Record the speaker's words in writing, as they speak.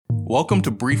Welcome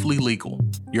to Briefly Legal,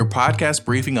 your podcast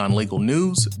briefing on legal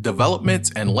news,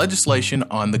 developments, and legislation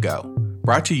on the go.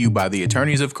 Brought to you by the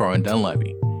attorneys of Crowe and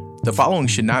Dunlevy. The following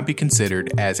should not be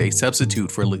considered as a substitute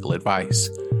for legal advice.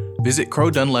 Visit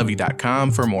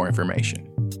crowedunlevy.com for more information.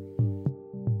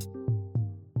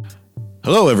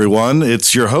 Hello, everyone.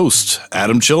 It's your host,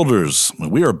 Adam Childers.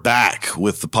 We are back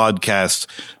with the podcast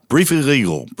Briefly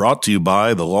Legal, brought to you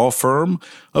by the law firm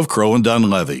of Crowe and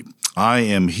Dunlevy. I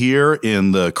am here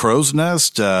in the Crow's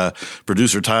Nest.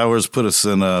 Producer Tyler's put us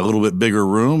in a little bit bigger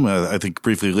room. I think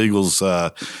Briefly Legal's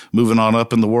moving on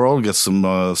up in the world, get some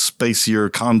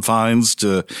spacier confines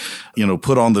to,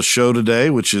 put on the show today,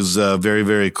 which is very,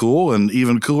 very cool. And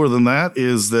even cooler than that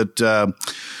is that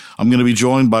I'm going to be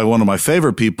joined by one of my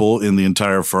favorite people in the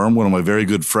entire firm, one of my very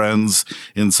good friends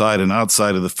inside and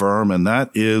outside of the firm, and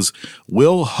that is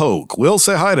Will Hoke. Will,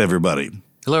 say hi to everybody.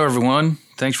 Hello, everyone.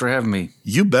 Thanks for having me.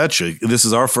 You betcha. This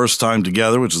is our first time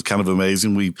together, which is kind of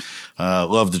amazing. We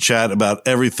love to chat about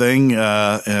everything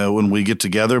when we get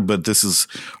together, but this is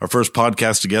our first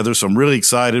podcast together, so I'm really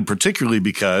excited, particularly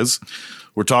because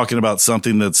we're talking about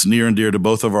something that's near and dear to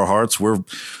both of our hearts.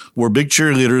 We're big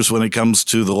cheerleaders when it comes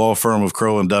to the law firm of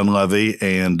Crowe and Dunlevy,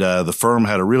 and the firm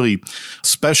had a really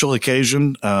special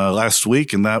occasion last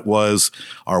week, and that was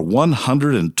our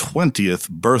 120th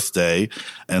birthday,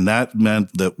 and that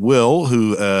meant that Will,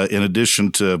 who in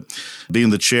addition to being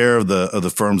the chair of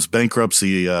the firm's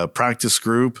bankruptcy practice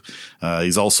group,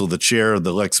 he's also the chair of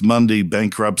the Lex Mundi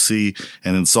bankruptcy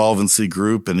and insolvency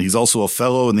group, and he's also a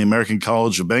fellow in the American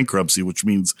College of Bankruptcy, which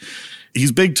means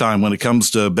he's big time when it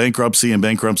comes to bankruptcy and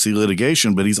bankruptcy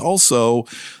litigation, but he's also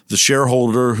the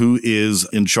shareholder who is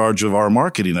in charge of our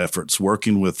marketing efforts,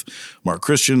 working with Mark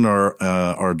Christian,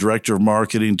 our director of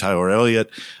marketing, Tyler Elliott,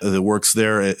 that works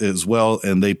there as well.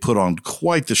 And they put on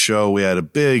quite the show. We had a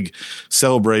big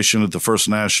celebration at the First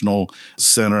National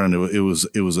Center, and it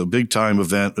was a big time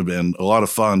event and a lot of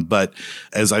fun. But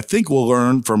as I think we'll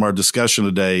learn from our discussion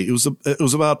today, it was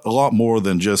about a lot more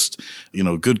than just,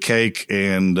 good cake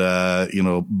and,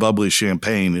 bubbly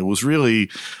champagne. It was really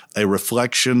a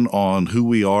reflection on who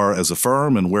we are as a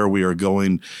firm and where we are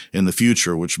going in the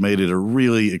future, which made it a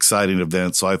really exciting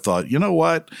event. So I thought, you know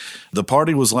what? The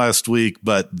party was last week,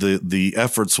 but the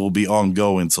efforts will be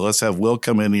ongoing. So let's have Will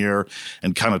come in here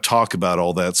and kind of talk about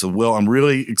all that. So Will, I'm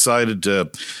really excited to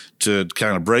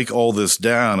kind of break all this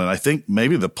down. And I think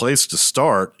maybe the place to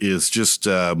start is just,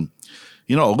 a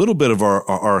little bit of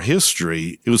our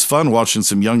history. It was fun watching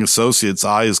some young associates'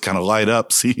 eyes kind of light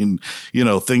up, seeing,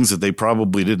 things that they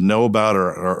probably didn't know about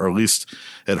or at least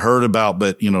had heard about,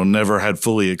 but, never had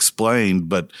fully explained.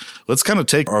 But let's kind of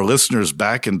take our listeners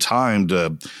back in time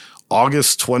to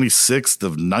August 26th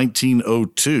of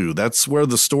 1902. That's where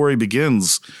the story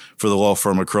begins for the law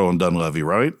firm of Crowe and Dunlevy,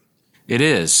 right? It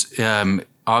is.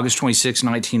 August 26,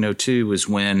 1902 was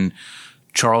when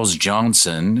Charles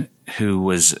Johnson, who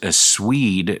was a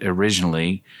Swede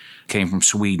originally, came from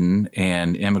Sweden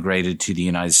and immigrated to the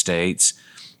United States.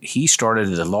 He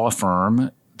started a law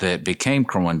firm that became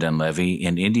Crowe and Dunlevy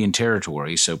in Indian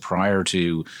Territory. So prior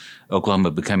to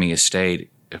Oklahoma becoming a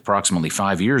state, approximately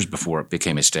 5 years before it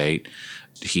became a state,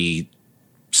 he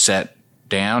sat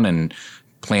down and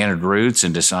planted roots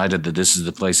and decided that this is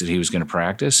the place that he was going to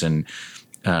practice. And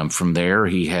from there,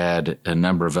 he had a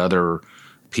number of other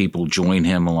people join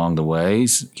him along the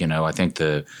ways. I think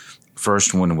the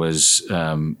first one was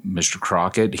Mr.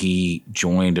 Crockett. He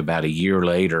joined about a year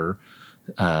later,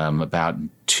 about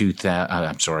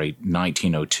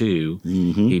 1902.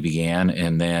 Mm-hmm. He began,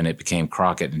 and then it became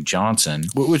Crockett and Johnson,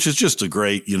 which is just a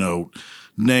great,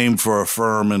 name for a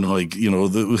firm and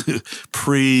the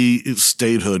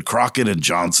pre-statehood, Crockett and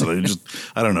Johnson.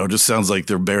 I don't know. It just sounds like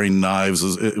they're bearing knives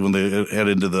when they head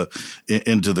into the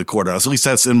courthouse. At least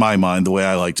that's in my mind, the way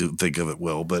I like to think of it,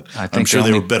 Will. But I'm sure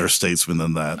they were better statesmen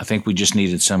than that. I think we just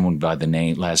needed someone by the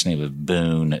last name of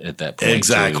Boone at that point.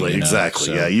 Exactly.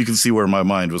 So. Yeah, you can see where my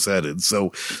mind was headed.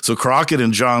 So Crockett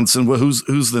and Johnson. Well,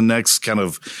 who's the next kind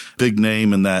of big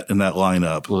name in that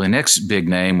lineup? Well, the next big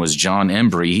name was John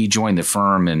Embry. He joined the firm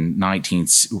in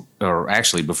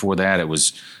before that, it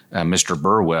was Mr.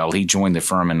 Burwell. He joined the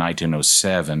firm in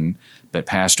 1907, but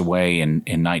passed away in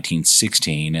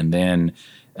 1916. And then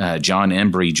John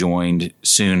Embry joined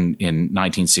soon in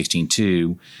 1916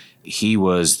 too. He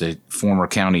was the former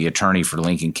county attorney for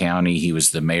Lincoln County. He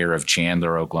was the mayor of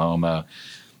Chandler, Oklahoma.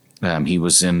 He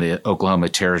was in the Oklahoma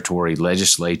Territory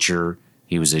legislature.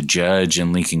 He was a judge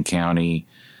in Lincoln County.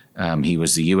 He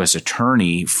was the U.S.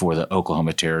 Attorney for the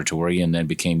Oklahoma Territory and then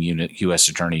became U.S.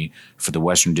 Attorney for the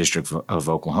Western District of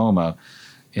Oklahoma.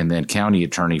 and then county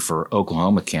attorney for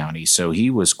Oklahoma County. So he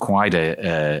was quite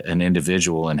an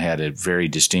individual and had a very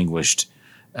distinguished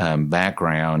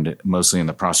background, mostly on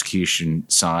the prosecution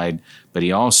side. But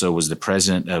he also was the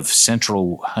president of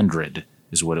Central 100,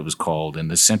 is what it was called.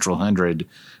 And the Central 100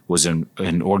 was an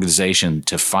organization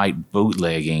to fight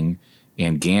bootlegging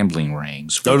and gambling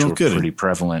rings, which were pretty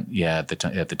prevalent, at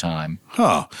the time.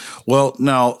 Huh. Well,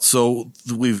 now, so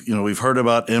we've heard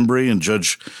about Embry and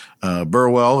Judge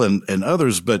Burwell and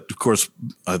others, but of course,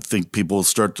 I think people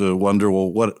start to wonder,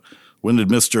 well, when did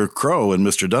Mr. Crowe and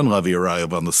Mr. Dunleavy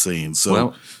arrive on the scene?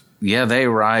 So, they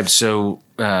arrived. So,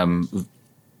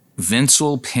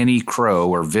 Vincel Penny Crowe,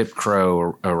 or Vip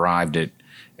Crowe, arrived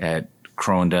at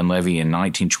Crowe and Dunleavy in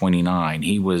 1929.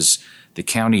 He was the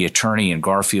county attorney in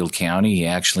Garfield County. He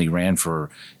actually ran for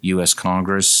U.S.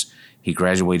 Congress. He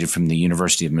graduated from the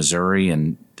University of Missouri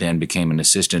and then became an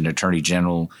assistant attorney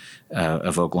general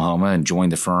of Oklahoma and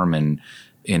joined the firm in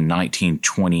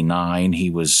 1929. He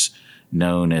was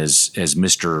known as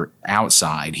Mr.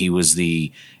 Outside. He was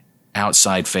the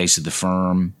outside face of the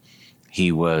firm.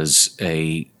 He was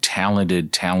a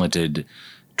talented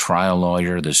trial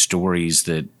lawyer. The stories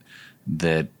that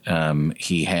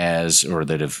he has, or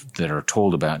that are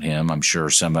told about him, I'm sure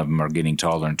some of them are getting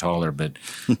taller and taller, but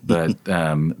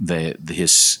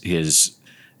his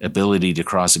ability to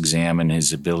cross-examine,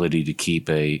 his ability to keep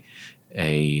a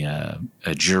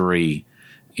jury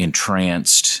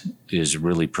entranced is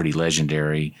really pretty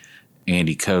legendary.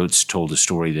 Andy Coates told a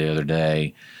story the other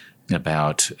day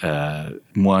about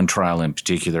one trial in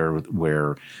particular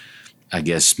where I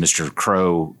guess Mr.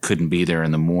 Crowe couldn't be there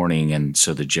in the morning, and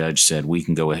so the judge said, we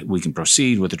can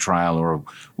proceed with the trial or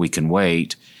we can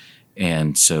wait.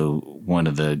 And so one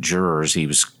of the jurors, he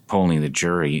was polling the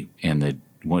jury, and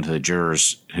one of the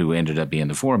jurors, who ended up being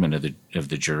the foreman of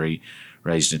the jury,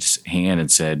 raised his hand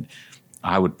and said,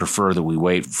 I would prefer that we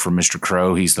wait for Mr.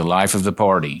 Crowe. He's the life of the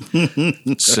party.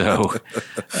 So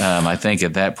I think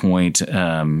at that point,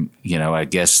 I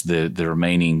guess the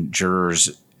remaining jurors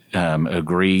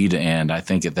agreed, and I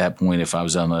think at that point, if I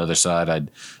was on the other side,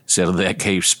 I'd settle that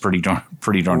case pretty darn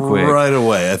quick. Right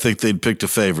away, I think they'd picked a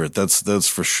favorite. That's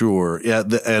for sure. Yeah,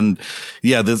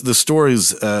 the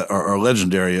stories are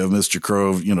legendary of Mr.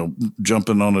 Crowe,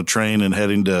 jumping on a train and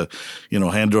heading to,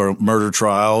 handle a murder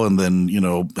trial, and then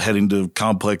heading to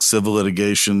complex civil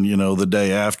litigation, the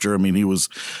day after. I mean, he was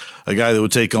a guy that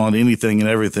would take on anything and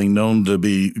everything, known to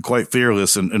be quite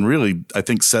fearless, and really, I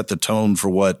think, set the tone for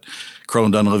what Crowe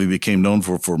and Dunleavy became known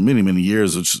for many, many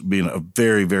years, which is being a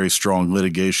very, very strong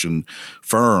litigation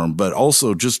firm. But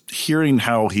also just hearing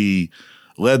how he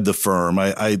led the firm,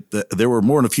 there were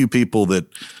more than a few people that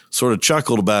sort of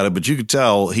chuckled about it, but you could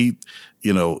tell he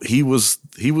was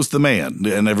the man,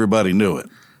 and everybody knew it.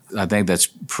 I think that's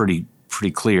pretty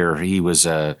clear. He was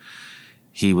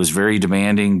very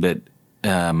demanding, but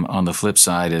on the flip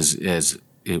side, as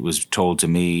it was told to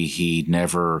me, he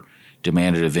never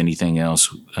demanded of anything else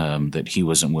that he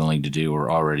wasn't willing to do or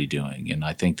already doing. And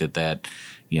I think that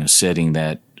setting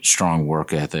that strong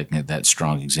work ethic and that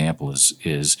strong example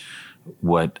is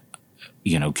what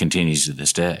continues to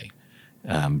this day.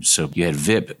 So you had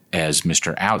Vip as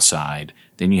Mr. Outside,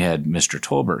 then you had Mr.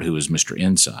 Tolbert, who was Mr.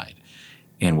 Inside.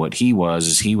 And what he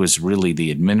was really the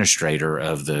administrator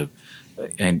of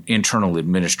an internal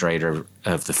administrator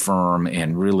of the firm,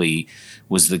 and really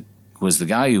was the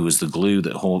guy who was the glue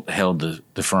that held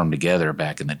the firm together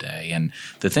back in the day. And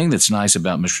the thing that's nice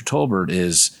about Mr. Tolbert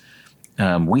is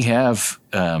we have,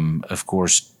 of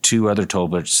course, two other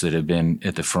Tolberts that have been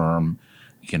at the firm.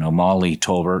 Molly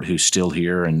Tolbert, who's still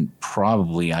here, and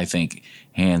probably, I think,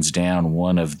 hands down,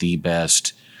 one of the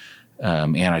best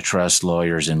antitrust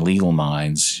lawyers and legal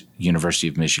minds. University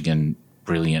of Michigan,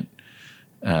 brilliant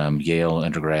Yale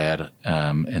undergrad,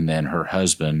 and then her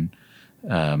husband,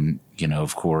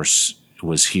 of course,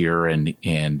 was here, and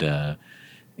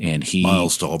he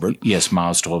Miles Tolbert. Yes,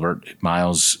 Miles Tolbert.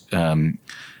 Miles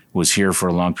was here for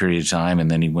a long period of time,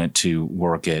 and then he went to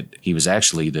work he was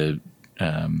actually the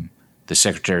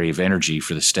Secretary of Energy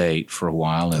for the state for a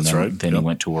while, and then he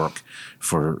went to work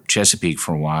for Chesapeake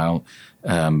for a while.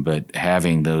 But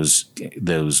having those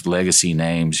legacy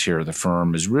names here at the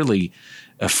firm is really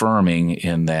affirming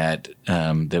in that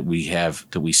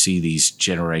we see these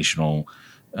generational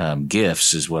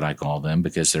gifts, is what I call them,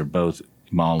 because they're both,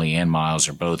 Molly and Miles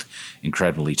are both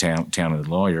incredibly talented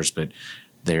lawyers, but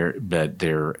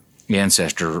their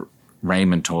ancestor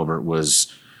Raymond Tolbert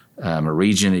was a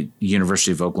regent at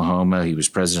University of Oklahoma. He was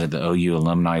president of the OU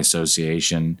Alumni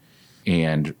Association,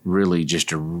 and really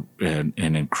just an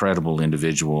incredible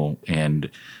individual.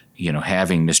 And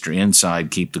having Mr.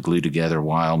 Inside keep the glue together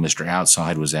while Mr.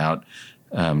 Outside was out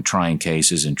trying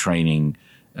cases and training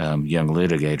young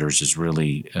litigators is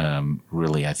really,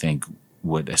 I think,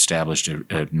 what established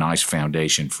a nice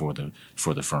foundation for the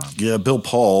firm. Yeah, Bill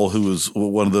Paul, who was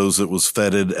one of those that was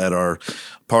feted at our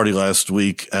party last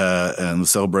week and the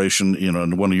celebration,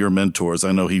 and one of your mentors,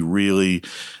 I know he really,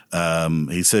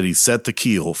 he said he set the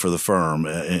keel for the firm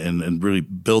and really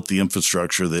built the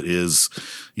infrastructure that is,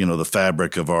 the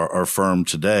fabric of our firm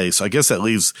today. So I guess that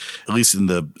leaves, at least in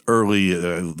the early,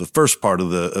 the first part of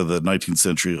the 19th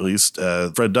century, at least,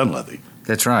 Fred Dunleavy.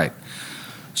 That's right.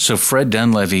 So Fred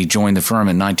Dunleavy joined the firm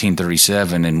in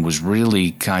 1937 and was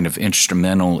really kind of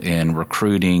instrumental in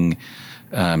recruiting,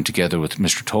 together with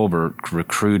Mr. Tolbert,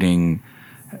 recruiting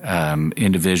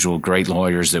individual great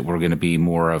lawyers that were going to be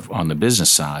more on the business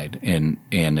side and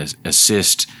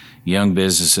assist young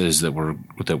businesses that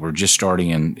were just starting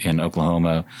in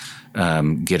Oklahoma,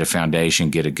 get a foundation,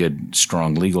 get a good,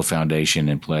 strong legal foundation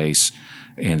in place.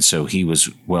 And so he was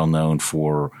well known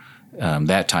for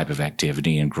that type of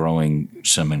activity and growing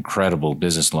some incredible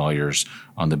business lawyers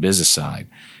on the business side.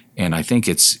 And I think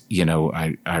it's,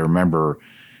 I remember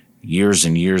years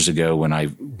and years ago when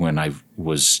I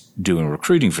was doing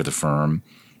recruiting for the firm,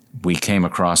 we came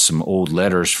across some old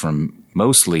letters from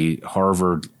mostly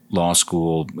Harvard Law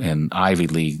School and Ivy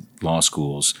League law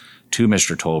schools to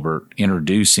Mr. Tolbert,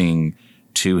 introducing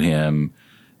to him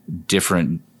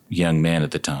different young men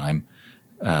at the time.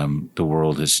 The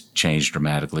world has changed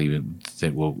dramatically.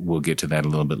 That we'll get to that a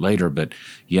little bit later. But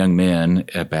young men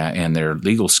and their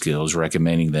legal skills,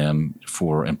 recommending them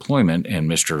for employment, and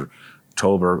Mr.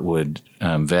 Tolbert would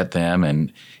vet them,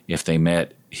 and if they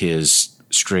met his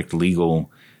strict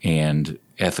legal and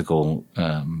ethical,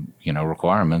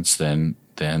 requirements, then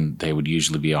they would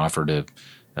usually be offered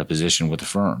a position with the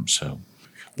firm. So.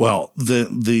 Well,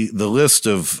 the list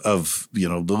of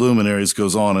the luminaries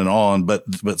goes on,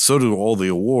 but so do all the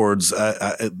awards. One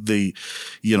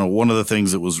of the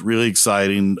things that was really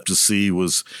exciting to see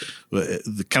was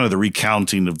the kind of the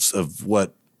recounting of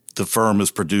what the firm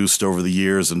has produced over the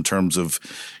years in terms of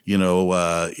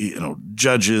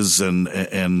judges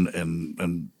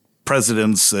and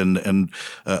presidents and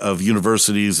of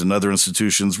universities and other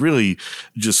institutions, really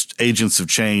just agents of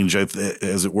change,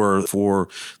 as it were, for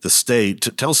the state.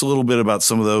 Tell us a little bit about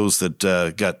some of those that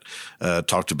got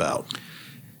talked about.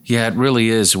 Yeah, it really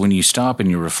is. When you stop and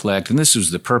you reflect, and this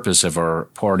was the purpose of our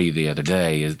party the other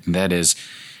day, and that is,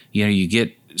 you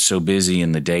get so busy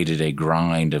in the day-to-day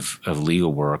grind of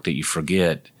legal work that you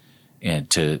forget and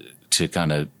to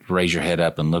kind of raise your head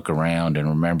up and look around and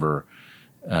remember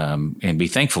and be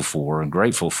thankful for and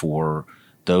grateful for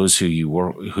those who you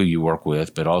work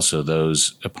with, but also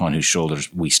those upon whose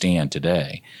shoulders we stand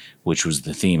today, which was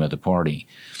the theme of the party.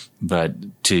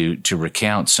 But to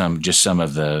recount some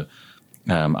of the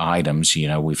items,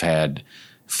 we've had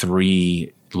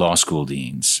 3 law school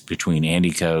deans between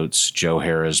Andy Coates, Joe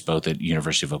Harris, both at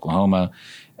University of Oklahoma,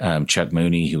 Chuck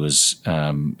Mooney, he was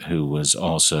the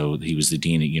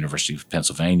dean at University of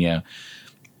Pennsylvania.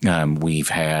 We've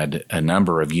had a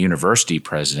number of university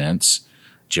presidents,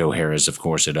 Joe Harris, of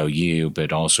course, at OU,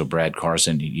 but also Brad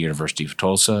Carson at University of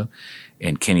Tulsa,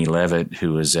 and Kenny Levitt,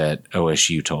 who is at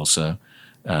OSU Tulsa,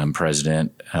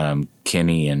 president.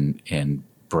 Kenny and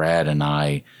Brad and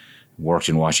I worked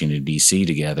in Washington, D.C.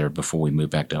 together before we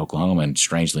moved back to Oklahoma, and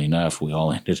strangely enough, we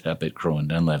all ended up at Crowe and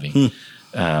Dunleavy.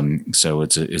 So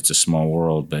it's a small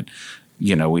world, but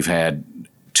we've had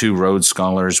 2 Rhodes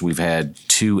Scholars. We've had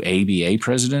 2 ABA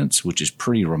presidents, which is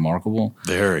pretty remarkable.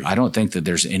 Very. I don't think that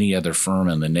there's any other firm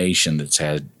in the nation that's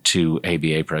had 2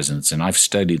 ABA presidents, and I've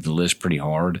studied the list pretty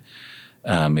hard.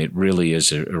 It really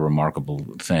is a remarkable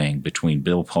thing between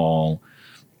Bill Paul,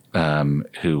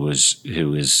 who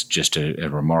is just a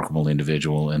remarkable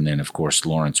individual, and then of course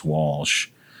Lawrence Walsh.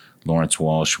 Lawrence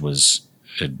Walsh was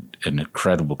an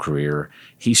incredible career.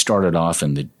 He started off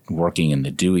working in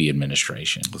the Dewey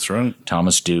administration. That's right.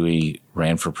 Thomas Dewey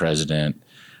ran for president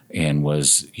and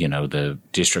was, the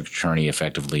district attorney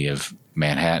effectively of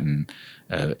Manhattan,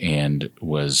 and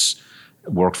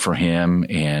worked for him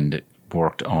and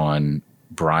worked on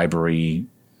bribery,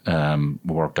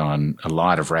 worked on a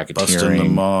lot of racketeering. Busting the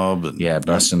mob.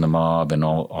 Busting the mob and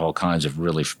all kinds of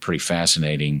really pretty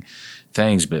fascinating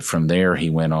things. But from there, he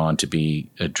went on to be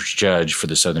a judge for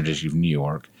the Southern District of New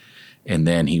York. And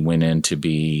then he went in to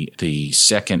be the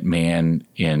second man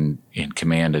in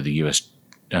command of the U.S.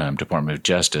 Department of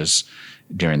Justice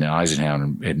during the Eisenhower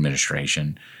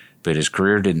administration. But his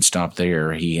career didn't stop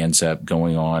there. He ends up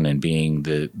going on and being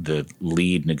the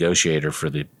lead negotiator for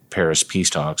the Paris peace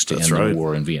talks to end the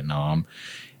war in Vietnam.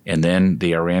 And then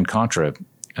the Iran-Contra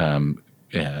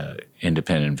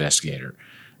independent investigator.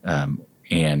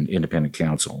 and independent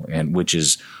counsel, and which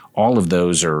is all of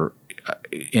those are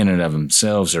in and of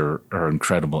themselves are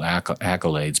incredible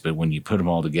accolades. But when you put them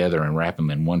all together and wrap them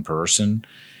in one person,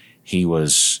 he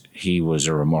was a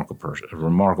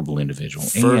remarkable individual,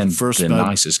 and the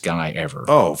nicest guy ever.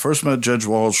 Oh, first met Judge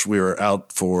Walsh. We were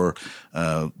out for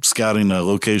scouting a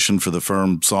location for the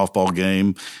firm softball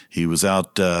game. He was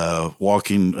out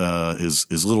walking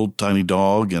his little tiny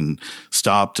dog and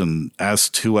stopped and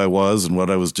asked who I was and what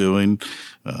I was doing.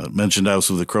 Mentioned I was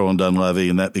with the Crowe and Dunlevy,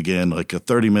 and that began like a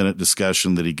 30-minute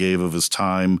discussion that he gave of his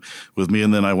time with me.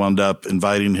 And then I wound up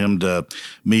inviting him to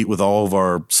meet with all of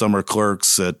our summer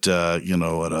clerks at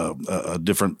a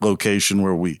different location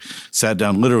where we sat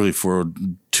down literally for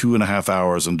 2.5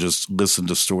 hours and just listened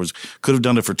to stories. Could have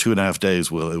done it for 2.5 days,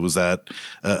 Will. It was that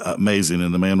amazing.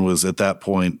 And the man was at that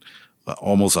point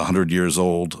almost 100 years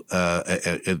old.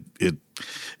 I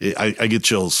get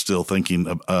chills still thinking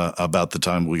about the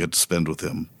time we got to spend with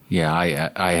him. Yeah,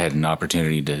 I had an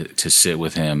opportunity to sit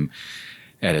with him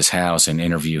at his house and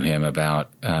interview him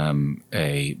about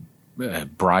a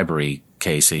bribery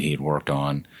case that he had worked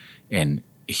on, and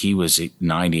he was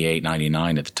 98,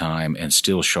 99 at the time and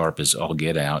still sharp as all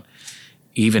get out,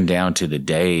 even down to the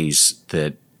days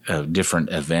that different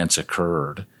events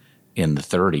occurred in the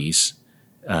 30s.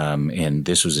 And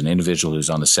this was an individual who was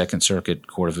on the Second Circuit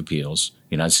Court of Appeals,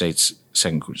 United States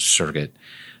Second Circuit,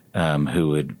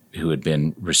 who had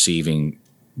been receiving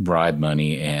bribe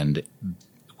money and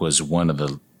was one of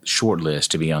the short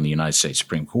list to be on the United States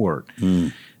Supreme Court.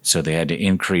 So they had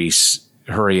to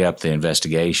hurry up the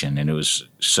investigation. And it was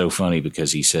so funny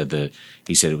because he said it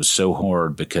was so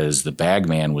hard because the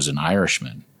bagman was an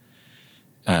Irishman.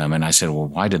 And I said, well,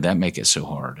 why did that make it so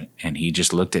hard? And he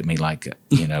just looked at me like,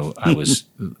 I was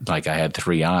like I had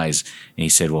three eyes. And he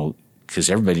said, well, because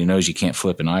everybody knows you can't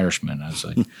flip an Irishman. I was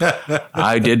like,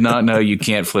 I did not know you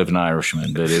can't flip an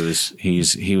Irishman, but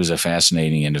he was a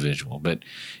fascinating individual. But,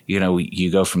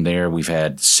 you go from there. We've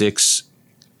had 6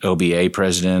 OBA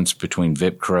presidents between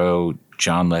Vip Crowe,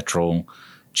 John Luttrell,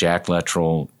 Jack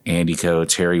Luttrell, Andy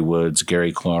Coates, Harry Woods,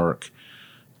 Gary Clark.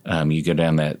 You go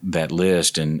down that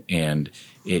list and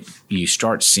you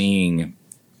start seeing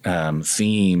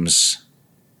themes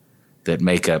that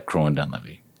make up Crowe and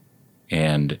Dunlevy.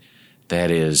 And that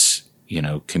is,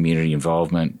 community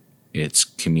involvement. It's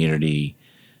community,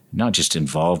 not just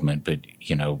involvement, but,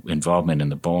 involvement in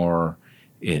the bar.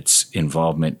 It's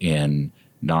involvement in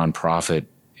nonprofit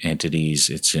entities.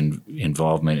 It's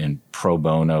involvement in pro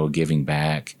bono, giving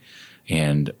back.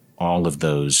 And all of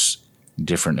those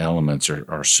different elements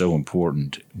are so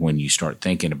important when you start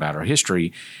thinking about our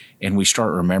history and we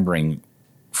start remembering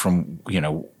from,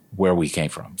 where we came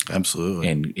from. Absolutely.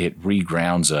 And it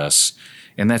regrounds us.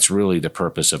 And that's really the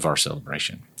purpose of our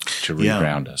celebration, to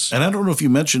reground us. And I don't know if you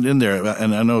mentioned in there,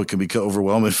 and I know it can be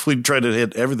overwhelming if we try to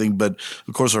hit everything, but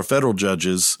of course our federal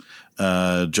judges,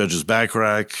 Judges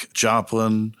Bachrach,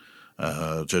 Joplin,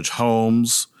 Judge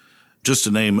Holmes, just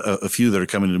to name a few that are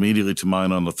coming immediately to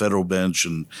mind on the federal bench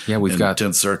and we've got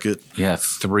 10th Circuit. Yeah,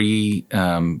 3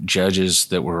 judges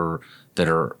that are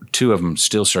 2 of them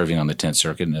still serving on the 10th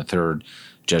Circuit, and the third,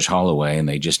 Judge Holloway, and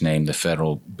they just named the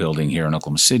federal building here in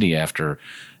Oklahoma City after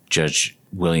Judge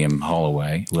William J.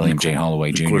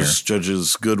 Holloway Jr. Of course,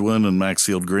 Judges Goodwin and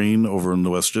Maxfield Green over in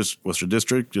the Western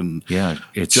District, and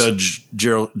Judge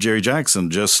Jerry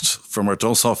Jackson, just from our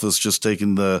Tulsa office, just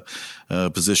taking the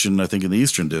position, I think, in the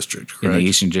Eastern District. Correct? In the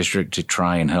Eastern District to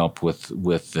try and help with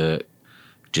the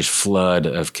just flood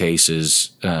of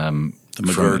cases, the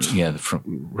McGirt,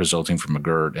 resulting from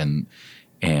McGirt,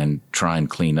 and try and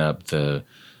clean up the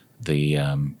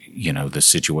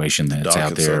situation that's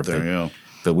out there.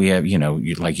 But we have,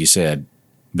 like you said,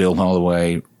 Bill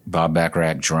Holloway, Bob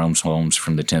Bachrach, Jerome Holmes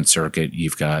from the 10th Circuit.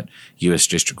 You've got U.S.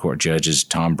 District Court judges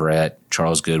Tom Brett,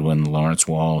 Charles Goodwin, Lawrence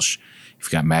Walsh. You've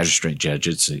got magistrate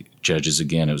judges.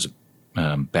 Again, it was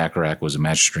Bachrach was a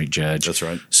magistrate judge. That's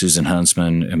right. Susan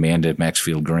Huntsman, Amanda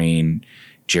Maxfield Green,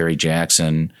 Jerry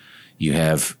Jackson. You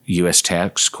have U.S.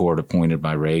 Tax Court appointed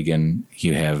by Reagan.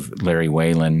 You have Larry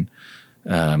Whalen.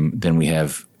 Then we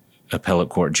have appellate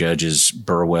court judges Judge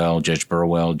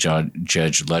Burwell,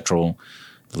 Judge Luttrell,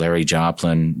 Larry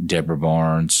Joplin, Deborah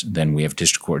Barnes. Then we have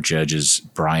district court judges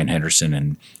Brian Henderson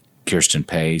and Kirsten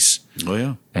Pace. Oh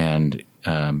yeah, and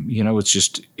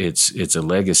it's a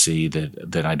legacy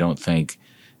that I don't think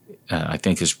I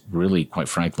think is really, quite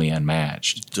frankly,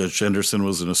 unmatched. Judge Henderson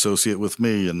was an associate with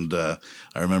me, and I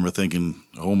remember thinking,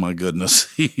 "Oh my goodness,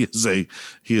 he is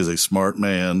a smart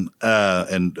man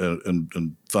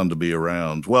and fun to be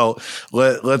around." Well,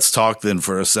 let's talk then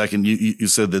for a second. You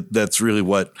said that's really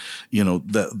what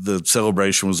the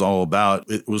celebration was all about.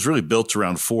 It was really built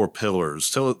around 4 pillars.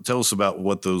 Tell us about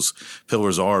what those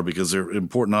pillars are, because they're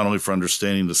important not only for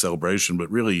understanding the celebration,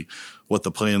 but really what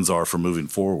the plans are for moving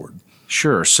forward.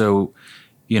 Sure. So,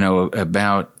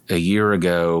 about a year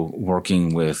ago,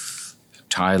 working with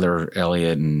Tyler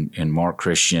Elliott and Mark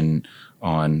Christian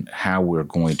on how we're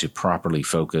going to properly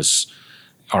focus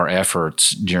our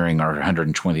efforts during our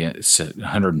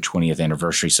 120th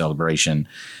anniversary celebration,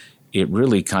 it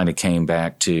really kind of came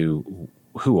back to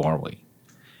who are we?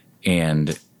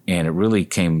 And it really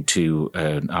came to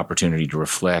an opportunity to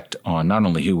reflect on not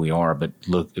only who we are, but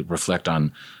reflect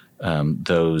on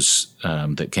those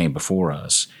that came before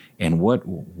us, and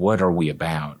what are we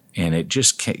about? And it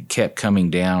just kept coming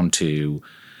down to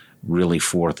really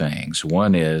 4 things.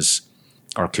 One is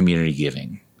our community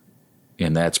giving,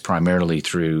 and that's primarily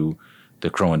through the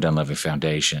Crow and Dunlevy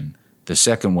Foundation. The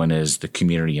second one is the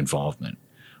community involvement.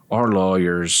 Our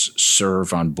lawyers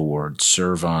serve on boards,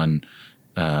 serve on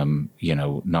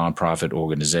nonprofit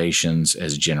organizations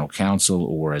as general counsel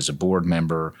or as a board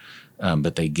member.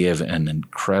 But they give an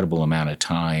incredible amount of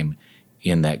time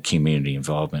in that community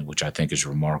involvement, which I think is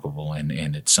remarkable, and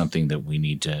it's something that we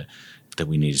need to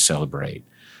celebrate.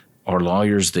 Our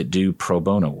lawyers that do pro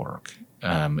bono work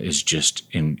is just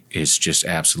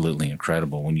absolutely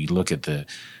incredible. When you look at the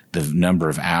number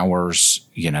of hours,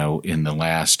 in the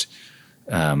last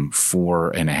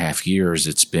 4.5 years,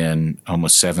 it's been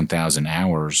almost 7,000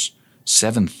 hours.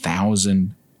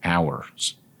 7,000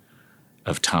 hours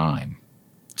of time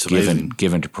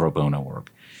given to pro bono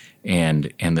work.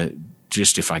 And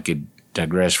just if I could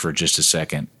digress for just a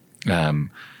second,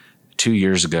 2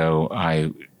 years ago,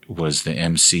 I was the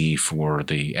MC for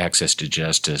the Access to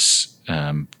Justice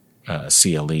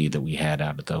CLE that we had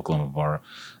out at the Oklahoma Bar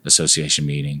Association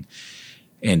meeting.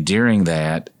 And during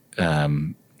that,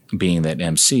 being that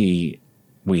MC,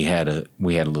 we had a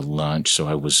little lunch. So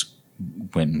I went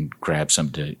and grabbed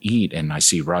something to eat, and I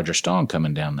see Roger Stone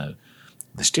coming down the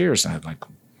stairs, and I'm like,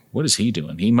 what is he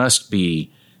doing? He must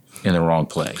be in the wrong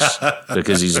place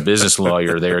because he's a business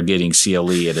lawyer there getting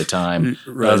CLE at a time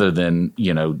other than,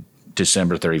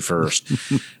 December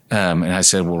 31st. And I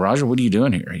said, well, Roger, what are you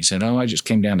doing here? He said, I just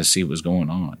came down to see what was going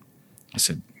on. I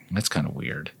said, that's kind of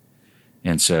weird.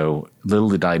 And so little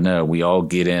did I know, we all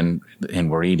get in and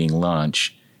we're eating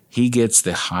lunch. He gets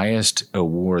the highest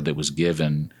award that was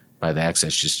given by the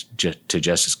Access to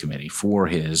Justice Committee for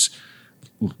his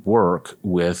work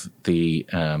with the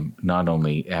not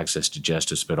only Access to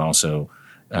Justice, but also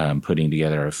putting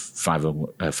together a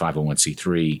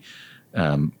 501c3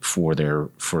 for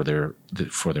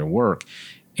their work.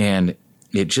 And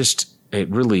it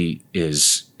really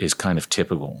is kind of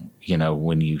typical.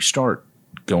 When you start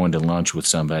going to lunch with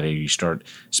somebody, you start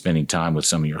spending time with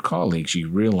some of your colleagues, you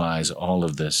realize all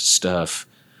of this stuff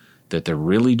that they're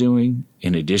really doing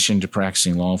in addition to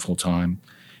practicing law full time,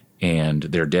 and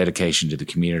their dedication to the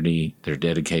community, their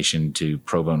dedication to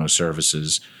pro bono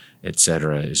services, et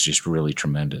cetera, is just really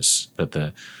tremendous. But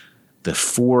the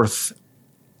 4th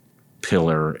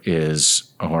pillar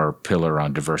is our pillar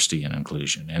on diversity and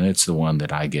inclusion, and it's the one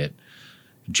that I get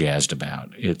jazzed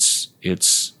about.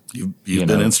 You've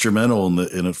been instrumental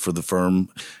in it for the firm,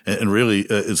 and really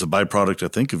it's a byproduct, I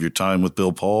think, of your time with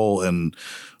Bill Paul and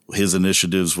his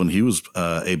initiatives when he was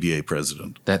ABA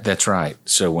president. That's right.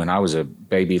 So when I was a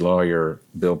baby lawyer,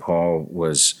 Bill Paul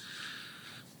was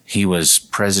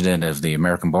president of the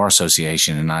American Bar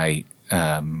Association, and I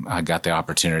got the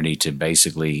opportunity to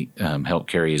basically help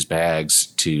carry his bags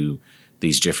to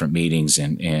these different meetings,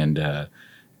 and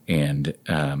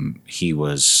he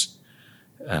was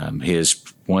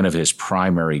one of his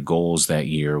primary goals that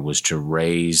year was to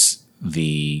raise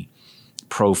the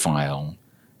profile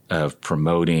of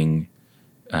promoting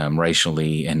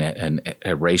racially and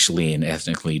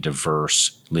ethnically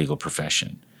diverse legal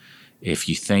profession. If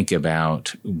you think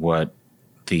about what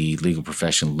the legal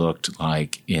profession looked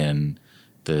like in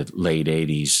the late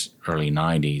 80s, early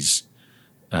 90s,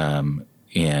 and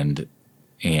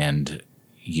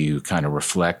you kind of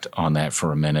reflect on that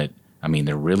for a minute, I mean,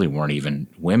 there really weren't even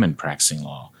women practicing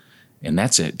law. And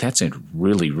that's a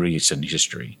really recent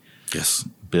history. Yes.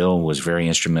 Bill was very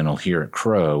instrumental here at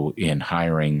Crow in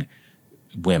hiring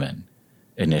women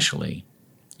initially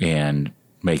and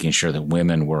making sure that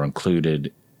women were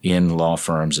included in law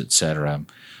firms, et cetera.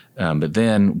 But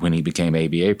then when he became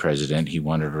ABA president, he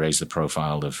wanted to raise the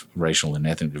profile of racial and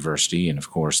ethnic diversity. And,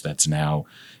 of course, that's now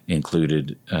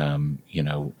included,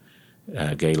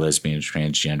 gay, lesbian,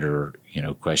 transgender,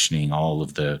 questioning all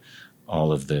of the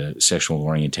sexual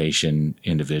orientation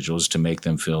individuals to make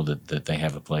them feel that they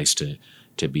have a place to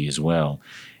be as well.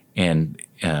 And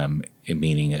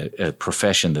meaning a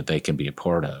profession that they can be a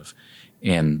part of.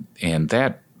 And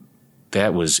that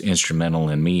was instrumental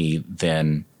in me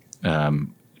then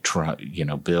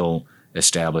Bill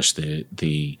established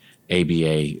the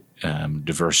ABA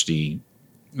Diversity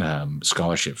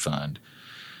Scholarship Fund,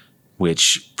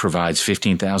 which provides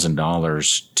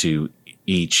 $15,000 to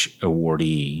each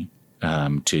awardee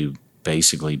to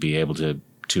basically be able to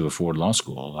afford law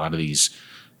school. A lot of these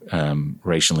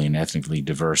racially and ethnically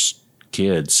diverse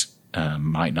kids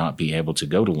might not be able to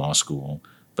go to law school,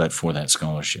 but for that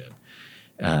scholarship.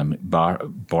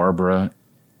 Barbara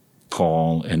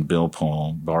Paul and Bill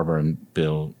Paul, Barbara's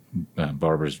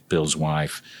Bill's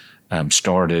wife,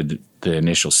 started the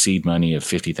initial seed money of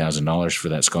 $50,000 for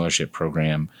that scholarship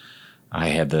program. I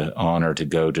had the honor to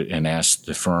go to and ask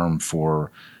the firm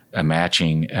for a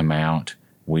matching amount.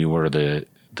 We were the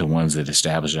ones that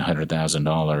established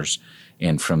 $100,000.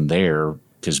 And from there,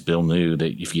 because Bill knew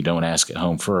that if you don't ask at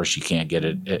home first, you can't get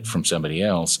it from somebody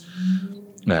else.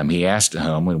 He asked at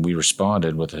home, and we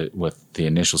responded with the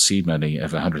initial seed money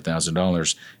of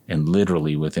 $100,000. And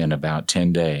literally within about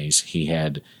 10 days, he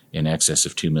had in excess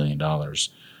of $2 million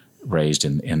raised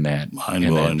in that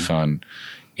fund.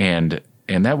 And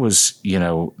that was,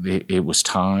 it was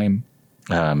time.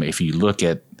 If you look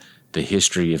at the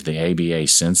history of the ABA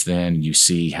since then, you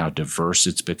see how diverse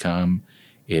it's become.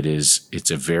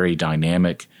 It's a very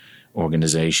dynamic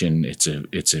organization. It's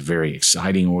a very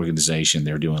exciting organization.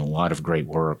 They're doing a lot of great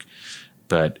work.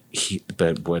 But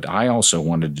what I also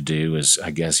wanted to do is,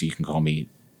 I guess you can call me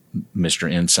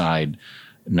Mr. Inside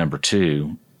number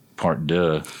 2, part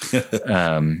deux.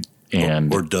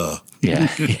 Or duh. Yeah,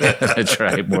 that's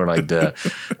right. More like duh.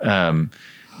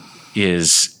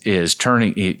 Is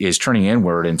turning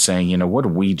inward and saying, what are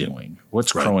we doing?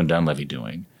 What's Crowe and Dunlevy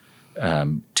doing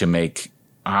to make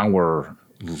our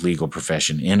legal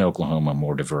profession in Oklahoma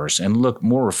more diverse and look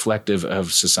more reflective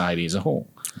of society as a whole?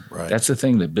 Right. That's the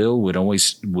thing that Bill would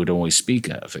always speak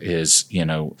of is,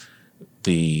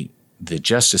 the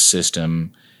justice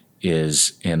system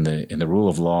is and the rule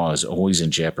of law is always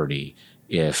in jeopardy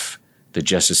if the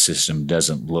justice system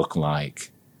doesn't look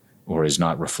like or is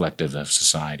not reflective of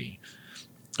society.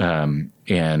 And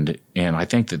I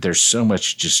think that there's so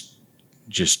much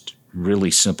just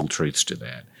really simple truths to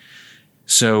that.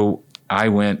 So I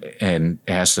went and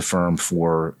asked the firm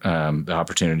for the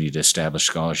opportunity to establish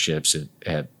scholarships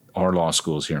at our law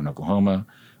schools here in Oklahoma,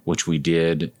 which we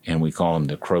did, and we call them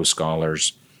the Crowe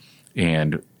Scholars.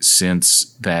 And since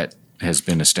that has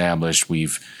been established,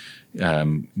 we've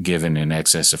given in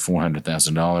excess of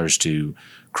 $400,000 to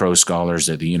Crowe Scholars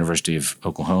at the University of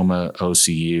Oklahoma,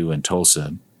 OCU, and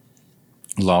Tulsa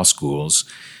law schools,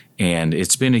 and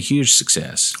it's been a huge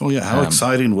success. Oh yeah, how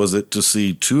exciting was it to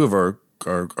see 2 of our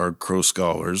Crowe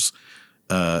Scholars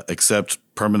accept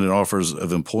permanent offers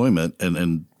of employment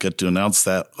and get to announce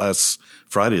that last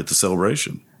Friday at the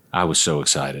celebration? I was so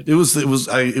excited. It was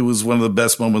one of the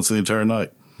best moments of the entire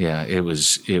night. Yeah, it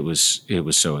was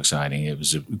so exciting. It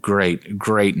was a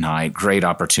great night, great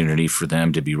opportunity for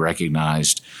them to be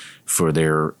recognized for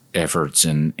their efforts,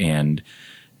 and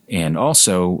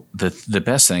also the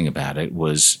best thing about it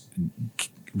was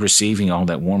receiving all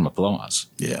that warm applause.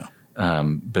 Yeah,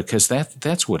 because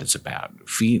that's what it's about.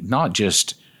 Not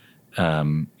just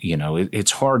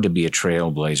it's hard to be a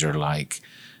trailblazer like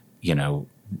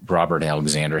Robert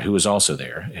Alexander, who was also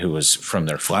there, who was from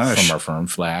our firm,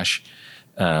 Flash.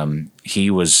 He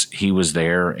was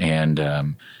there,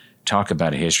 and talk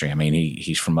about a history. I mean,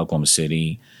 he's from Oklahoma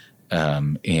City,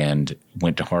 and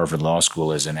went to Harvard Law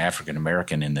School as an African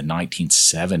American in the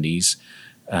 1970s,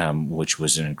 which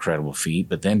was an incredible feat.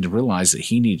 But then to realize that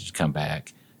he needed to come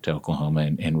back to Oklahoma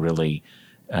and really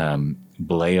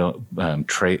blaze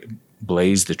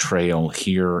the trail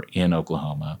here in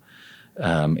Oklahoma.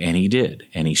 And he did.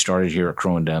 And he started here at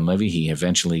Crowe and Dunlevy. He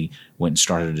eventually went and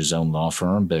started his own law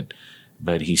firm, but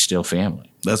he's still family.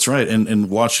 That's right. And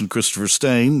watching Christopher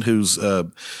Stain, who's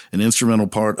an instrumental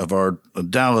part of our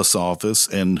Dallas office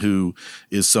and who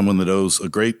is someone that owes a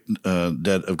great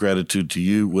debt of gratitude to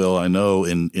you, Will, I know,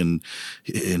 in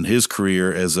his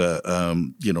career as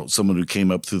someone who came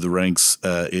up through the ranks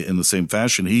in the same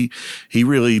fashion. He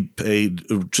really paid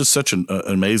just such an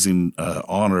amazing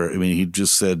honor. I mean, he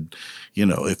just said,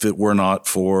 if it were not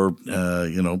for,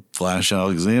 Flash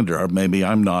Alexander, or maybe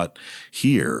I'm not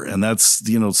here. And that's,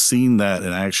 seeing that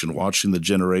in action, watching the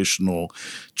generational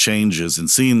changes and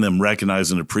seeing them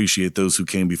recognize and appreciate those who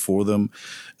came before them.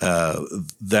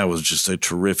 That was just a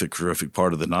terrific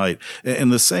part of the night.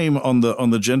 And the same on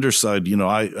the gender side,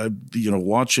 I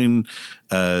watching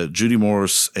Judy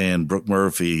Morse and Brooke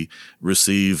Murphy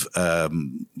receive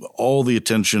all the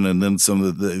attention and then some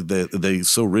that they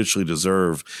so richly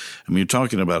deserve. I mean, you're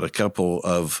talking about a couple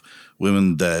of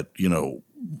women that,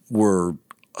 were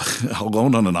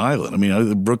alone on an island. I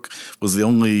mean, Brooke was the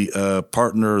only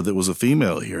partner that was a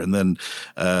female here. And then,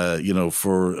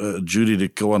 for Judy to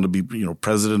go on to be,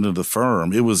 president of the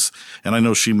firm, it was, and I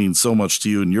know she means so much to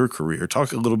you in your career.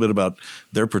 Talk a little bit about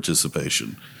their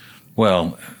participation.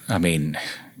 Well, I mean,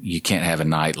 you can't have a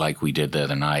night like we did the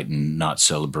other night and not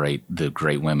celebrate the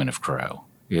great women of Crowe.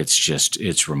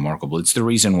 It's remarkable. It's the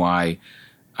reason why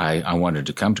I wanted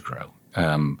to come to Crowe.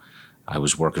 I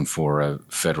was working for a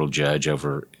federal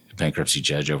bankruptcy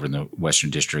judge over in the Western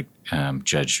District,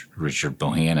 Judge Richard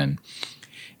Bohannon,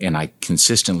 and I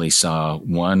consistently saw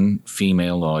one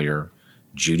female lawyer,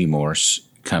 Judy Morse,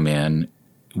 come in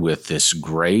with this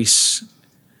grace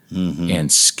and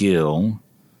skill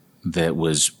that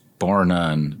was bar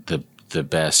none the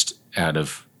best out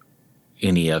of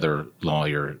any other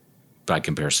lawyer by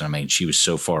comparison. I mean, she was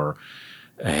so far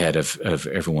ahead of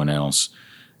everyone else.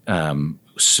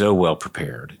 So well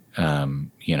prepared.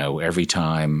 Every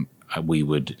time we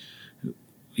would,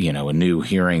 a new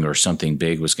hearing or something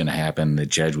big was going to happen, the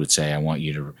judge would say, I want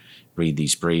you to read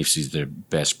these briefs. These are the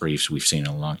best briefs we've seen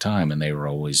in a long time. And they were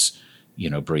always,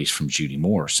 briefs from Judy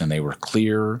Morse. And they were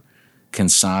clear,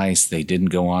 concise. They didn't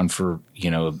go on for,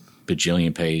 a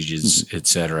bajillion pages, et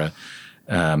cetera.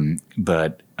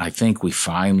 But I think we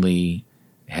finally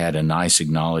had a nice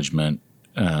acknowledgement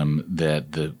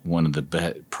that one of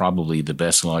probably the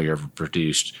best lawyer ever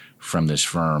produced from this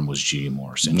firm was Judy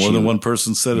Morse. And more than one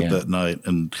person said it that night.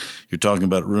 And you're talking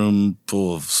about a room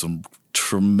full of some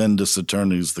tremendous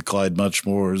attorneys, the Clyde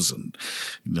Muchmores and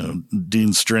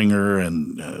Dean Stringer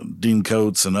and Dean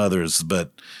Coates and others,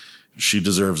 but she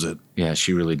deserves it. Yeah,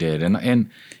 she really did. And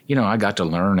I got to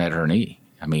learn at her knee.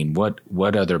 I mean,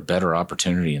 what other better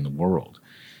opportunity in the world?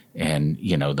 And,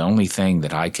 the only thing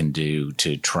that I can do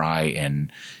to try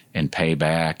and pay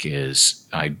back is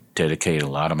I dedicate a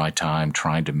lot of my time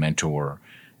trying to mentor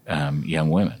young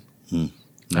women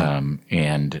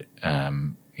and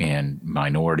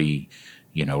minority,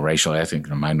 racial, ethnic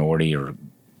minority or,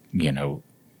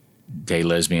 gay,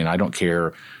 lesbian. I don't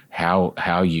care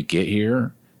how you get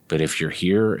here, but if you're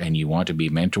here and you want to be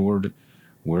mentored,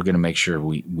 we're going to make sure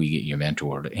we get you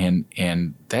mentored.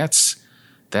 And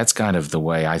that's kind of the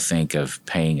way I think of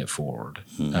paying it forward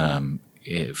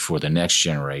for the next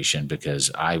generation, because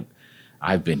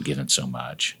I've been given so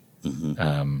much.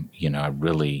 I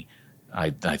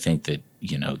think that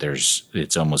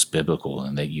it's almost biblical,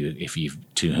 and that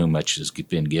to whom much has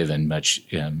been given, much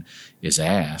is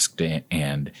asked,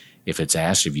 and if it's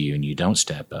asked of you and you don't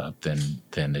step up, then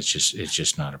it's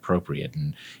just not appropriate.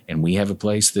 And we have a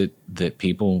place that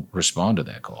people respond to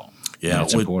that call. Yeah,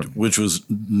 which was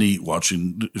neat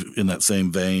watching in that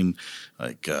same vein,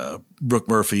 like Brooke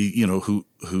Murphy,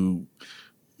 who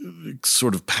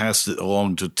sort of passed it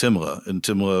along to Timla, and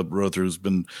Timla Rother has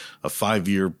been a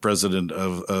 5-year president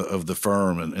of the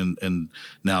firm, and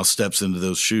now steps into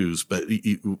those shoes. But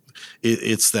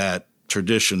it's that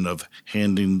tradition of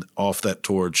handing off that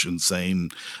torch and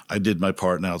saying, "I did my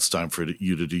part. Now it's time for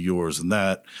you to do yours," and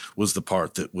that was the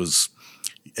part that was.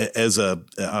 As a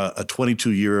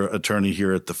 22-year attorney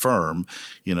here at the firm,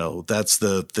 that's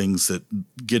the things that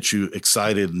get you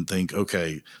excited and think,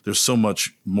 okay, there's so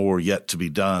much more yet to be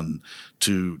done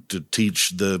to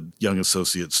teach the young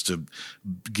associates, to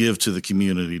give to the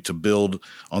community, to build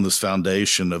on this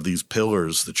foundation of these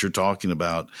pillars that you're talking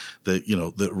about that,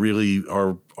 that really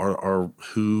are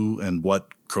who and what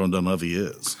Crowe and Dunlevy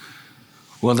is.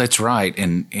 Well, that's right.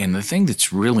 And the thing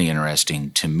that's really interesting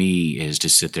to me is to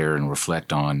sit there and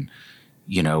reflect on,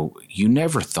 you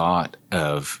never thought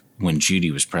of when Judy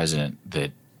was president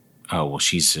that, oh, well,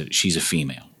 she's a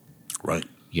female. Right.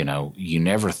 You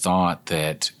never thought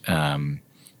that,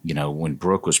 when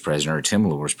Brooke was president or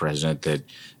Timla was president, that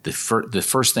the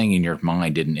first thing in your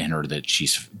mind didn't enter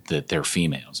that they're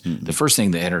females. Mm-hmm. The first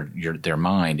thing that entered their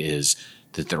mind is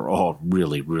that they're all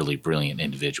really, really brilliant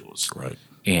individuals. Right.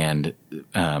 And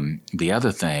the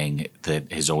other thing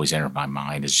that has always entered my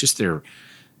mind is just their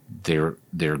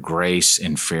grace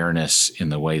and fairness in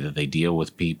the way that they deal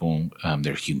with people,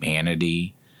 their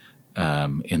humanity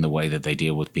in the way that they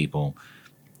deal with people,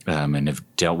 and have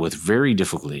dealt with very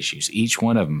difficult issues. Each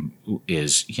one of them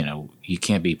is, you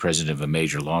can't be president of a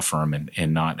major law firm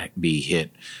and not be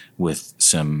hit with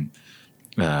some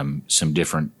some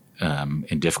different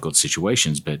and difficult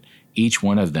situations, but each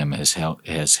one of them has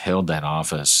held that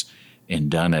office and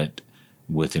done it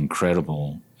with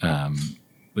incredible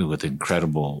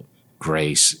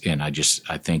grace. And I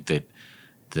think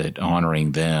that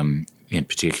honoring them in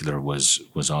particular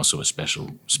was also a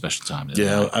special time.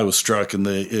 Yeah, I was struck in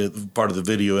the part of the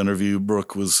video interview.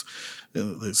 Brooke was.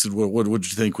 They said, "Well, what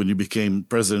did you think when you became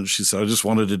president?" She said, "I just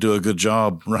wanted to do a good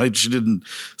job." Right? She didn't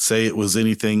say it was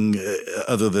anything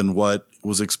other than what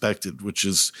was expected, which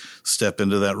is step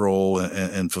into that role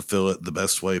and fulfill it the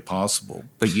best way possible.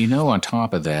 But on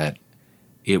top of that,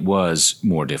 it was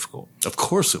more difficult. Of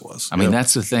course, it was. I mean,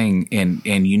 that's the thing, and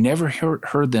you never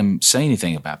heard them say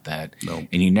anything about that, no.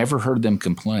 And you never heard them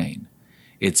complain.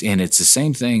 It's the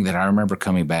same thing that I remember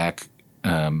coming back.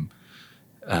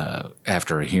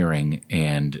 After a hearing,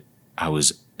 and I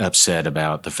was upset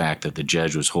about the fact that the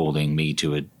judge was holding me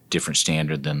to a different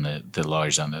standard than the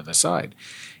lawyers on the other side.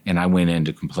 And I went in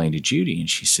to complain to Judy, and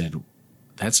she said,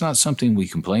 "That's not something we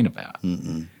complain about."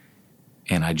 Mm-mm.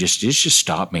 And it just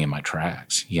stopped me in my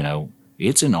tracks.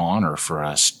 It's an honor for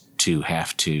us to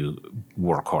have to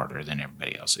work harder than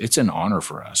everybody else. It's an honor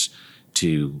for us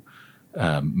to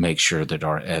make sure that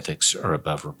our ethics are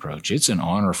above reproach. It's an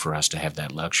honor for us to have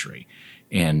that luxury.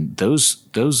 And those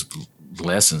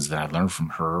lessons that I learned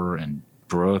from her and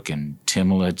Brooke and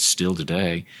Timela still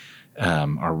today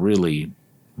are really,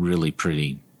 really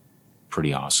pretty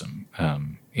awesome.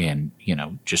 And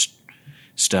just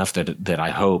stuff that I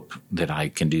hope that I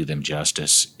can do them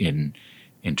justice in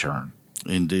turn.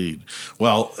 Indeed.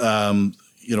 Well,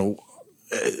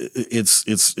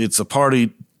 it's a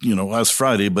party, last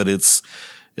Friday, but it's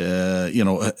going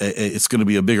to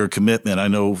be a bigger commitment. I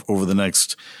know over the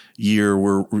next year,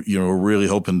 we're really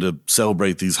hoping to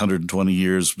celebrate these 120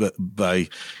 years by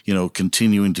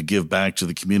continuing to give back to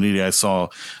the community. I saw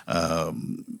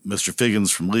Mr.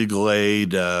 Figgins from Legal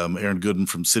Aid, Aaron Gooden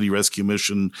from City Rescue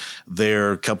Mission.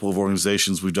 There, a couple of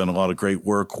organizations we've done a lot of great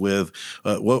work with.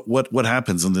 What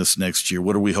happens in this next year?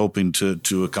 What are we hoping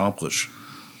to accomplish?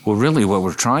 Well, really, what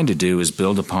we're trying to do is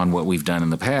build upon what we've done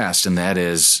in the past, and that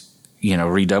is,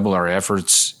 redouble our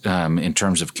efforts in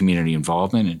terms of community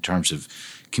involvement, in terms of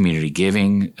community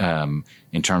giving,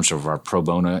 in terms of our pro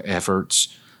bono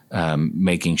efforts,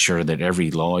 making sure that every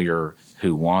lawyer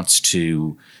who wants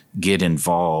to get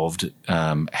involved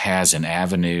has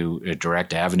a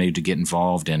direct avenue to get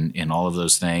involved in all of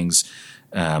those things.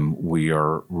 We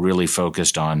are really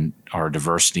focused on our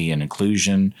diversity and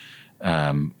inclusion,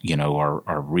 our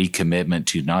recommitment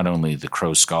to not only the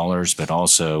Crow Scholars, but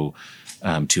also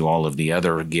to all of the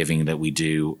other giving that we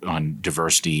do on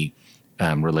diversity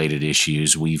related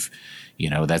issues. We've,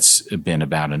 that's been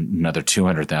about another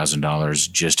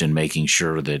 $200,000 just in making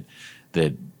sure that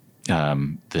the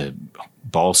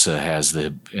BALSA has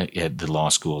the law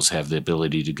schools have the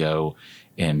ability to go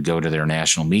to their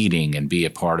national meeting and be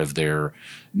a part of their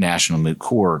national moot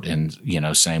court. And,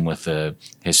 same with the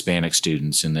Hispanic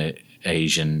students and the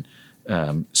Asian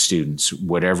students,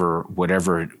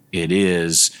 whatever it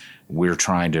is, we're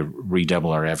trying to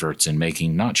redouble our efforts in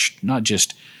making not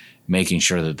just making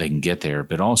sure that they can get there,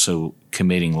 but also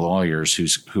committing lawyers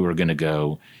who are going to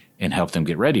go and help them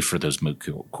get ready for those moot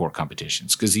court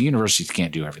competitions. Because the universities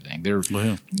can't do everything;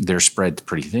 they're spread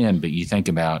pretty thin. But you think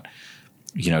about,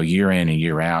 year in and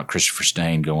year out, Christopher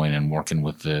Stain going and working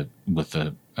with the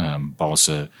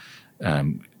BALSA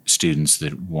students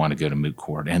that want to go to moot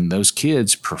court, and those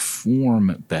kids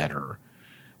perform better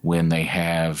when they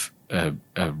have a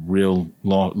real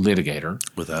law litigator,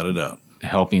 without a doubt,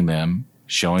 helping them,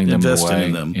 showing them the way,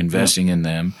 investing in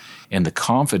them, and the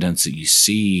confidence that you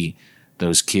see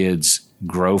those kids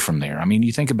grow from there. I mean,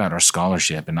 you think about our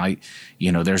scholarship, and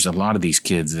there's a lot of these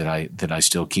kids that I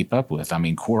still keep up with. I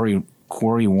mean, Corey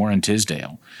Warren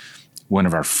Tisdale, one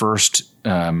of our first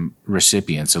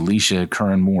recipients, Alicia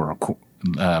Curran Moore.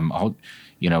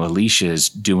 Alicia is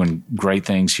doing great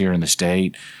things here in the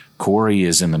state. Corey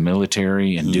is in the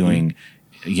military and doing,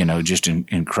 just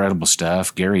incredible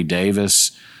stuff. Gary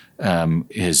Davis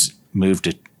has moved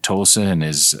to Tulsa and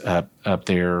is up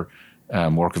there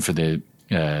working for the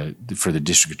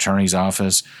district attorney's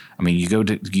office. I mean,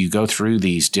 you go through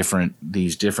these different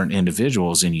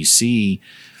individuals, and you see,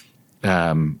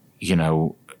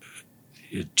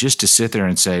 just to sit there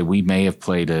and say we may have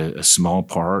played a small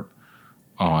part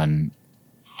on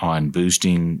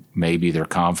boosting maybe their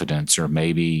confidence, or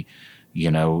maybe,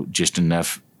 just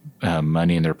enough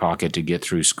money in their pocket to get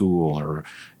through school, or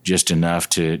just enough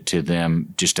to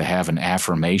them just to have an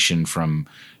affirmation from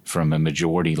a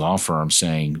majority law firm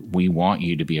saying, we want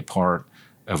you to be a part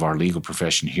of our legal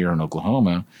profession here in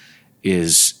Oklahoma,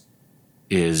 is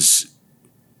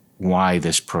why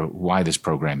this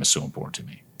program is so important to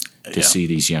me, to see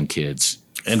these young kids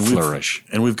flourish.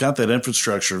 And we've got that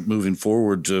infrastructure moving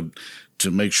forward to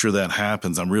make sure that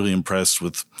happens. I'm really impressed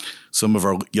with some of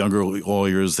our younger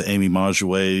lawyers, the Amy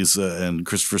Majuways and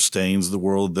Christopher Staines of the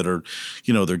world, that are,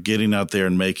 they're getting out there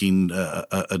and making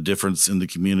a difference in the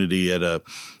community at a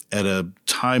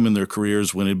time in their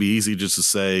careers when it'd be easy just to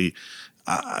say,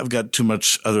 I've got too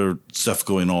much other stuff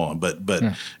going on. But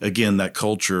again, that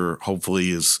culture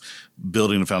hopefully is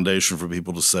building a foundation for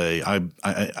people to say,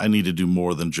 I need to do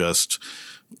more than just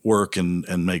work and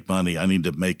make money. I need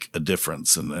to make a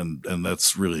difference. And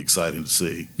that's really exciting to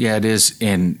see. Yeah, it is.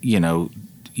 And,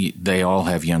 they all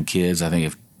have young kids. I think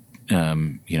if,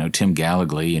 Tim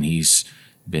Gallagly, and he's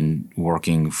been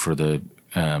working for the,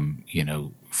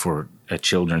 for a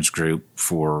children's group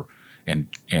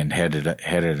and headed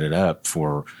it up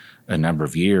for a number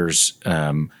of years.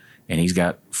 And he's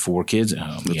got 4 kids at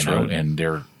home, right. And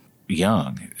they're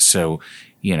young. So,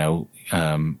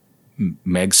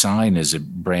 Meg Sine is a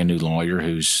brand new lawyer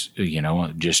who's,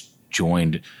 just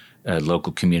joined a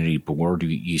local community board.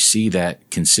 You see that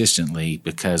consistently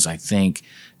because I think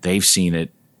they've seen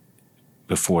it come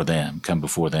before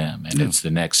them. And it's the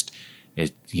next,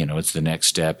 it's the next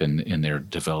step in their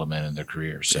development and their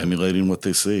career. So. Emulating what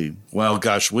they see. Well,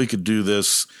 gosh, we could do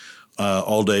this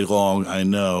all day long, I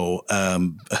know.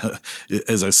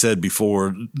 As I said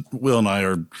before, Will and I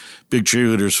are big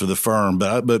cheerleaders for the firm,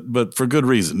 but for good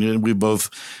reason. We both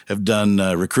have done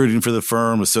recruiting for the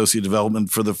firm, associate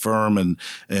development for the firm, and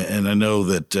I know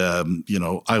that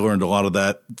I learned a lot of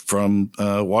that from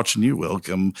watching you, Will,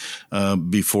 come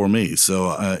before me.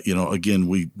 So again,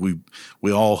 we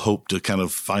all hope to kind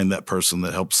of find that person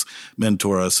that helps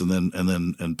mentor us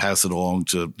and pass it along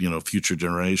to future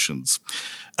generations.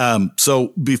 So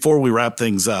before we wrap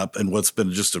things up, and what's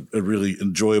been just a really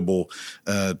enjoyable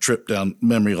trip down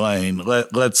memory lane,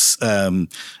 let's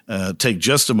take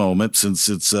just a moment, since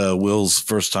it's Will's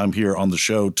first time here on the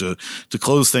show, to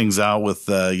close things out with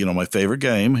my favorite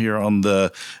game here on this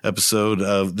episode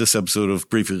of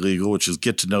Briefly Legal, which is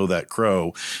Get to Know That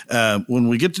Crow. When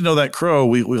we get to know that crow,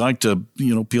 we like to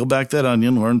peel back that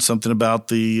onion, learn something about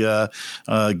the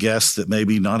guests that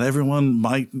maybe not everyone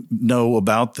might know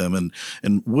about them, and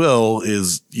Will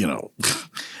is,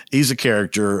 he's a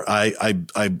character. I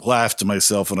laughed to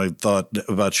myself when I thought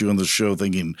about you on the show,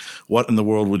 thinking, what in the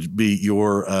world would be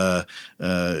your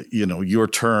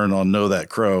turn on Know That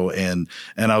Crow? And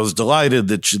I was delighted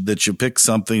that you picked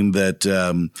something that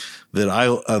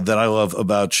I love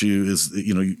about you is,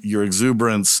 your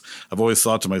exuberance. I've always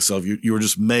thought to myself, you were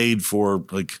just made for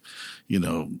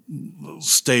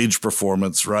stage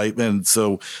performance, right? And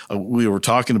so we were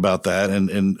talking about that,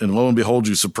 and lo and behold,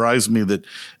 you surprised me that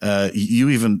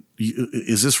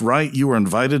is this right? You were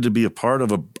invited to be a part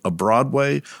of a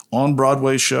on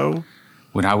Broadway show?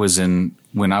 When I was in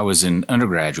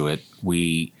undergraduate,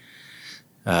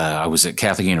 I was at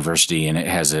Catholic University, and it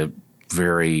has a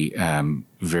very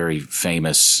very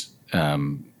famous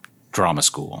drama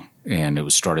school, and it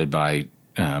was started by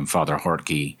Father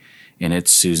Hartke. And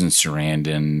it's Susan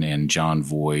Sarandon and John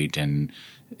Voight and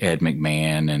Ed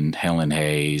McMahon and Helen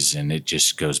Hayes, and it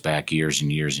just goes back years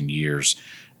and years and years.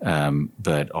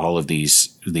 But all of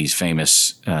these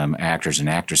famous actors and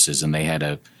actresses, and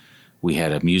we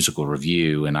had a musical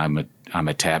review, and I'm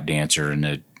a tap dancer and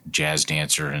a jazz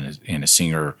dancer and a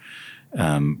singer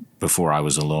before I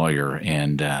was a lawyer,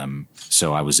 and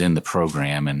so I was in the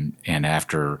program, and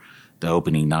after the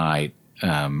opening night,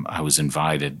 I was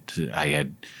invited. I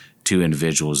had 2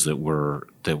 individuals that were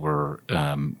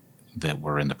in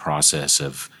the process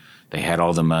of, they had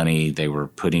all the money, they were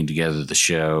putting together the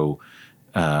show,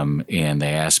 and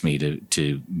they asked me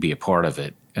to be a part of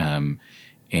it, so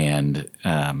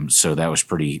that was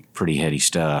pretty heady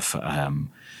stuff.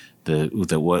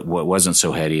 What wasn't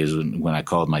so heady is when I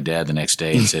called my dad the next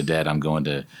day and said, "Dad, I'm going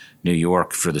to New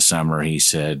York for the summer." He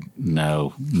said,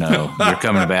 No, you're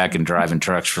coming back and driving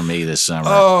trucks for me this summer.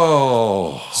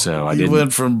 Oh, so I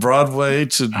went from Broadway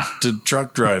to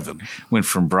truck driving. Went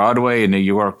from Broadway in New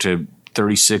York to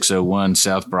 3601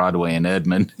 South Broadway in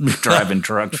Edmond, driving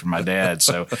trucks for my dad.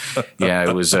 So yeah,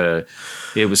 it was I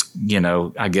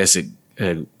guess it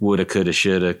woulda, coulda,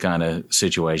 shoulda kind of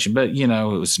situation. But, it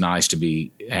was nice to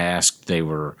be asked. They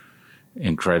were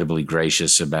incredibly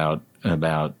gracious about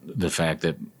the fact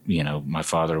that, my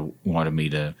father wanted me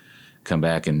to come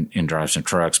back and drive some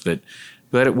trucks. But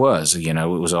it was, it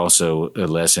was also a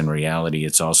lesson in reality.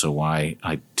 It's also why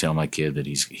I tell my kid that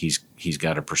he's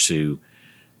got to pursue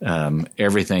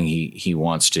everything he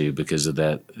wants to because of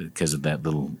that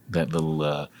little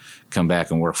come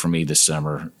back and work for me this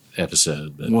summer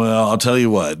episode. But. Well, I'll tell you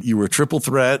what, you were a triple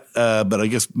threat, but I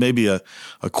guess maybe a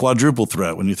quadruple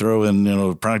threat when you throw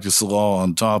in, practice law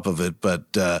on top of it. But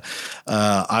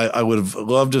I would have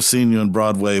loved to have seen you in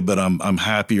Broadway, but I'm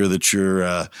happier that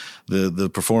you're the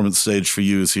performance stage for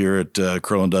you is here at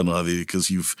Crow and Dunleavy, because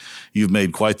you've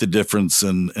made quite the difference.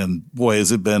 And boy,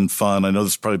 has it been fun. I know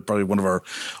this is probably one of our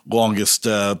longest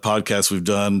podcasts we've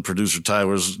done. Producer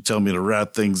Tyler's telling me to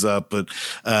wrap things up, but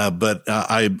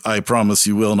I promise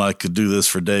you, Will and I could do this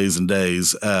for days and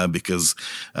days because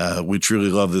we truly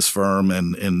love this firm,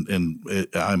 and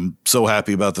I'm so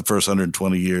happy about the first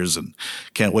 120 years and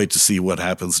can't wait to see what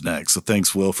happens next. So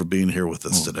thanks, Will, for being here with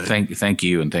us today. Thank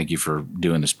you, and thank you for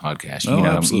doing this podcast.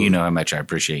 Absolutely. You know how much I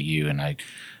appreciate you, and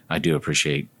I do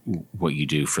appreciate what you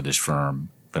do for this firm,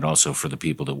 but also for the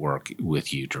people that work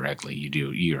with you directly.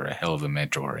 You're a hell of a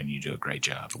mentor, and you do a great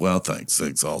job. Well, thanks.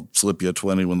 I'll slip you a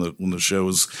 20 when the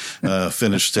show's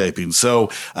finished taping. So,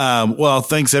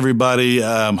 thanks everybody.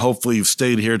 Hopefully you've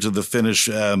stayed here to the finish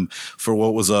for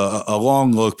what was a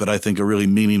long look, but I think a really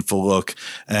meaningful look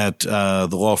at the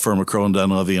law firm of Crow and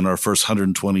Dunleavy in our first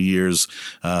 120 years,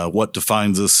 what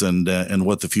defines us and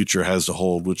what the future has to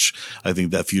hold, which I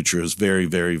think that future is very,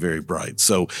 very, very bright.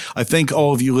 So I thank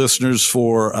all of you listeners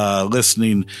for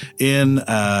listening in,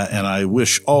 and I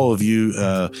wish all of you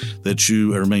that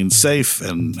you remain safe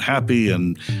and happy,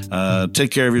 and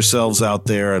take care of yourselves out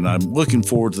there. And I'm looking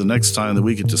forward to the next time that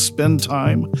we get to spend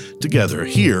time together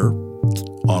here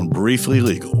on Briefly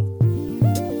Legal.